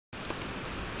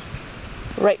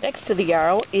Right next to the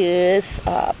yarrow is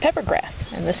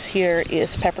peppergrass, and this here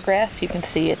is peppergrass. You can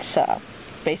see it's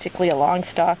basically a long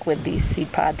stalk with these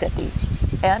seed pods at the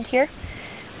end here,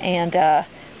 and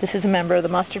this is a member of the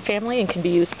mustard family and can be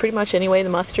used pretty much any way the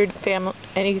mustard family,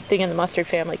 anything in the mustard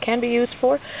family can be used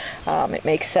for. It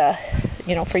makes,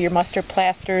 you know, for your mustard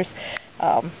plasters.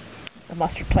 The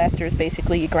mustard plaster is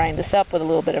basically you grind this up with a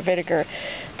little bit of vinegar,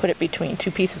 put it between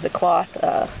two pieces of cloth,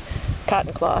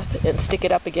 cotton cloth, and stick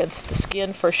it up against the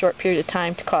skin for a short period of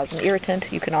time to cause an irritant.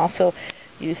 You can also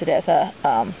use it as a,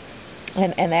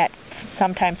 and that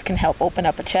sometimes can help open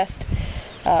up a chest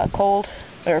cold,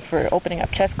 or for opening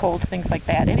up chest colds, things like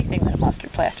that. Anything that a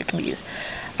mustard plaster can be used.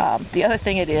 The other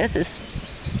thing it is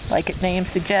like its name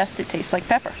suggests, it tastes like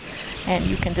pepper. And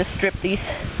you can just strip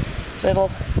these little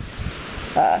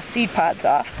seed pods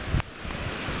off.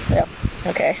 Yep.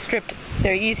 Okay, stripped.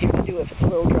 They're easier to do if it's a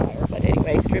little drier, but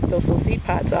anyway, strip those little seed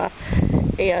pods off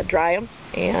and dry them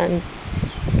and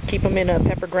keep them in a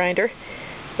pepper grinder,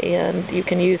 and you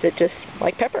can use it just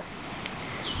like pepper.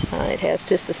 It has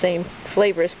just the same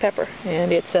flavor as pepper,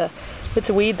 and it's a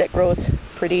weed that grows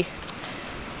pretty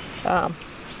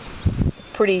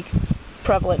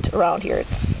prevalent around here.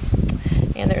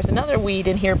 And there's another weed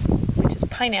in here, which is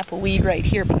pineapple weed right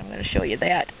here, but I'm going to show you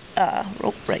that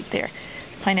right there.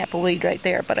 Pineapple weed right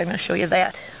there, but I'm going to show you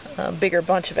that bigger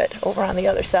bunch of it over on the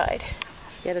other side.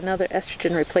 Yet another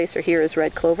estrogen replacer here is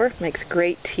red clover. Makes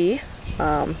great tea.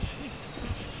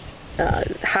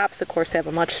 Hops, of course, have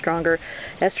a much stronger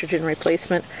estrogen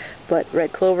replacement, but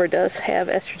red clover does have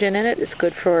estrogen in it. It's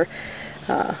good for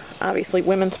obviously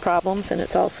women's problems, and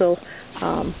it's also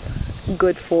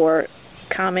good for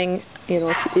calming. You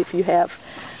know, if you have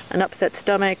an upset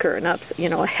stomach or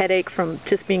a headache from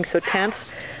just being so tense,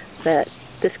 that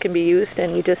this can be used.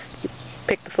 And you just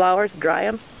pick the flowers, dry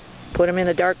them, put them in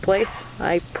a dark place.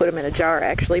 I put them in a jar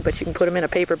actually, but you can put them in a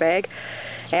paper bag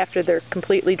after they're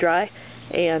completely dry,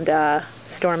 and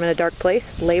store them in a dark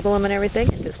place, label them and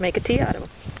everything, and just make a tea out of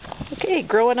them. Okay,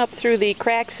 growing up through the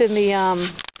cracks in the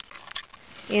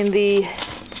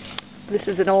this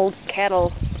is an old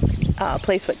cattle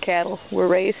place where cattle were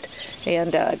raised,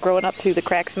 and growing up through the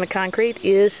cracks in the concrete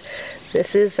is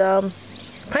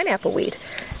pineapple weed.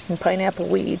 And pineapple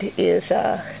weed is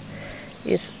a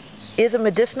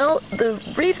medicinal. The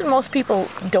reason most people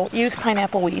don't use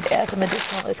pineapple weed as a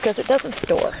medicinal is because it doesn't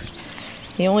store.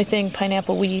 The only thing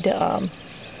pineapple weed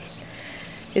is,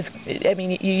 I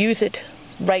mean, you use it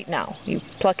right now. You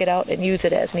pluck it out and use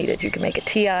it as needed. You can make a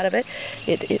tea out of it.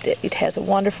 It has a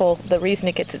wonderful, the reason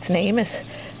it gets its name is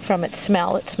from its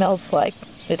smell. It smells like,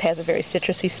 it has a very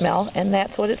citrusy smell, and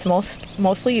that's what it's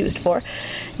mostly used for.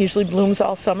 Usually blooms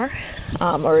all summer,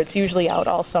 or it's usually out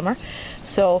all summer.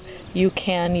 So you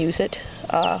can use it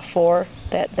for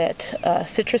that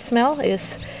citrus smell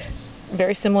is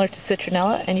very similar to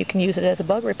citronella, and you can use it as a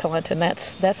bug repellent, and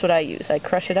that's what I use. I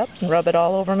crush it up and rub it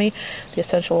all over me. The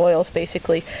essential oils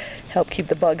basically help keep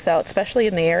the bugs out, especially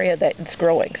in the area that it's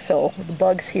growing. So the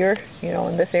bugs here, you know,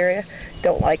 in this area,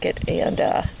 don't like it, and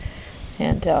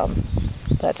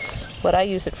that's what I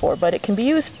use it for. But it can be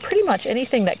used pretty much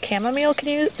anything that chamomile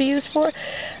can be used for.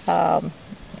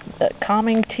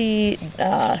 Calming tea,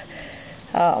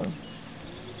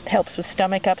 helps with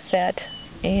stomach upset.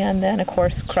 And then, of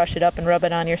course, crush it up and rub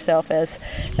it on yourself as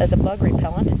a bug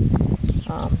repellent.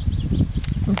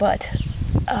 But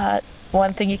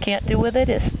one thing you can't do with it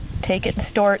is take it and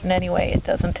store it in any way. It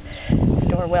doesn't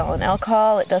store well in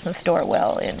alcohol. It doesn't store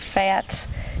well in fats.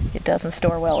 It doesn't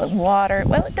store well in water.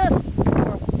 Well, it does.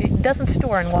 It doesn't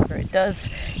store in water. It does.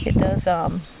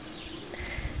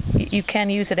 You can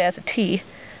use it as a tea,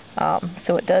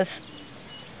 so it does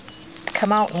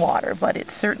come out in water, but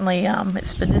it certainly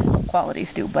its medicinal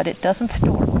qualities do, but it doesn't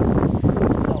store.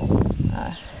 So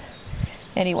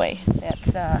anyway,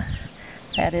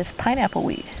 that is pineapple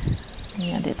weed,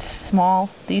 and it's small.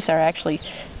 These are actually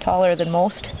taller than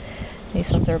most.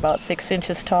 These ones are about 6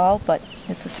 inches tall, but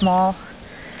it's a small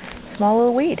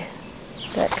little weed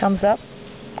that comes up.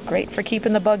 Great for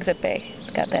keeping the bugs at bay.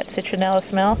 It's got that citronella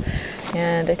smell,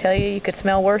 and I tell you, you could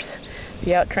smell worse.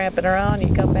 You're out tramping around,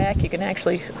 you come back, you can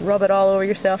actually rub it all over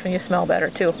yourself and you smell better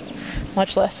too.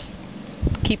 Much less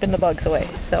keeping the bugs away.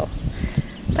 So,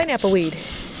 pineapple weed.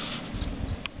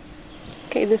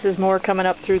 Okay, this is more coming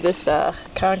up through this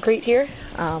concrete here.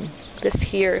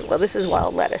 This is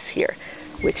wild lettuce here,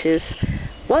 which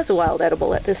was a wild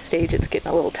edible. At this stage it's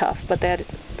getting a little tough, but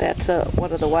that's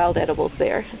one of the wild edibles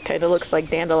there. It kind of looks like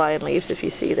dandelion leaves. If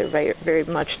you see, they're very, very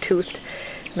much toothed,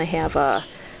 and they have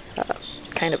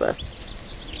kind of a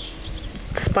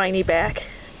spiny back,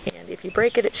 and if you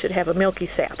break it, it should have a milky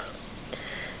sap,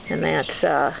 and that's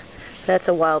That's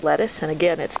a wild lettuce, and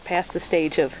again, it's past the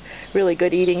stage of really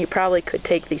good eating. You probably could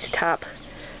take these top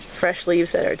fresh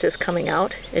leaves that are just coming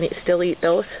out and still eat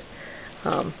those.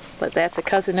 But that's a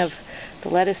cousin of the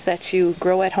lettuce that you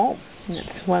grow at home.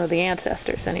 It's one of the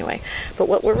ancestors anyway. But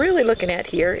what we're really looking at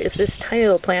here is this tiny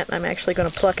little plant. I'm actually going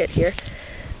to pluck it here.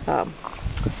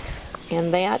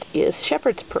 And that is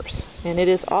shepherd's purse. And it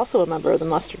is also a member of the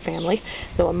mustard family,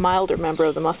 though a milder member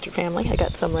of the mustard family. I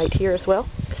got some right here as well.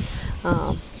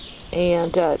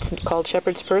 It's called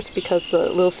shepherd's purse because the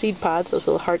little seed pods, those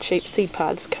little heart-shaped seed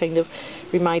pods, kind of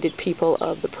reminded people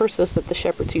of the purses that the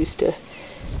shepherds used to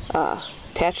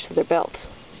attach to their belts.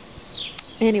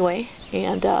 Anyway,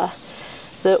 and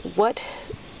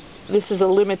this is a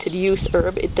limited use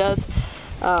herb. It does,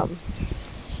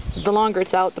 the longer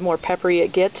it's out, the more peppery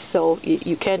it gets, so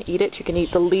you can eat it. You can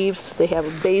eat the leaves. They have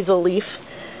a basil leaf,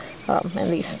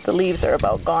 and the leaves are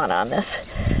about gone on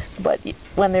this. But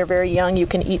when they're very young, you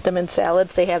can eat them in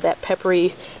salads. They have that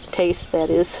peppery taste that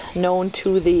is known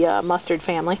to the mustard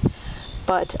family.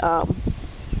 But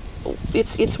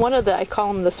it's one of the, I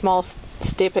call them the small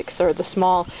stypics, or the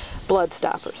small blood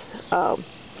stoppers.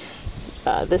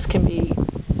 This can be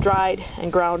dried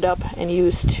and ground up and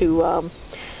used to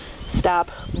stop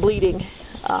bleeding.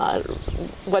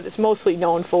 What it's mostly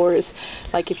known for is,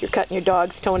 like, if you're cutting your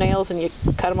dog's toenails and you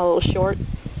cut them a little short,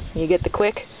 and you get the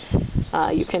quick,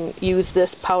 you can use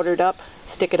this powdered up,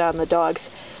 stick it on the dog's,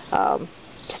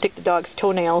 stick the dog's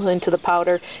toenails into the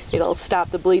powder. It'll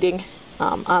stop the bleeding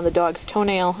on the dog's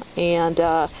toenail and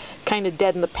kind of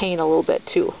deaden the pain a little bit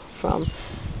too from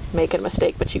making a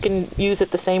mistake. But you can use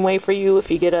it the same way for you if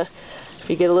you get a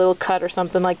little cut or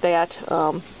something like that,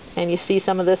 and you see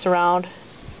some of this around.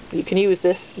 You can use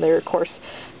this. There are of course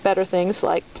better things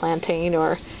like plantain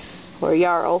or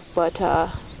yarrow, but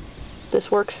this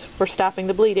works for stopping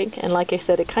the bleeding, and like I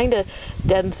said, it kind of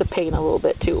deadens the pain a little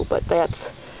bit too. But that's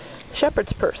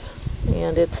shepherd's purse,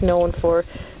 and it's known for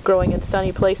growing in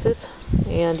sunny places,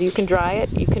 and you can dry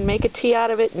it, you can make a tea out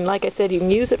of it, and like I said, you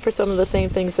can use it for some of the same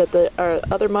things that the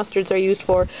other mustards are used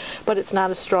for, but it's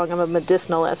not as strong of a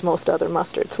medicinal as most other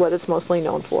mustards. What it's mostly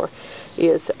known for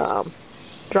is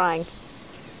drying,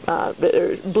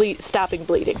 stopping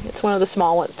bleeding. It's one of the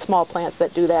small plants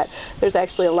that do that. There's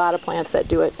actually a lot of plants that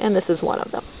do it, and this is one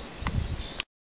of them.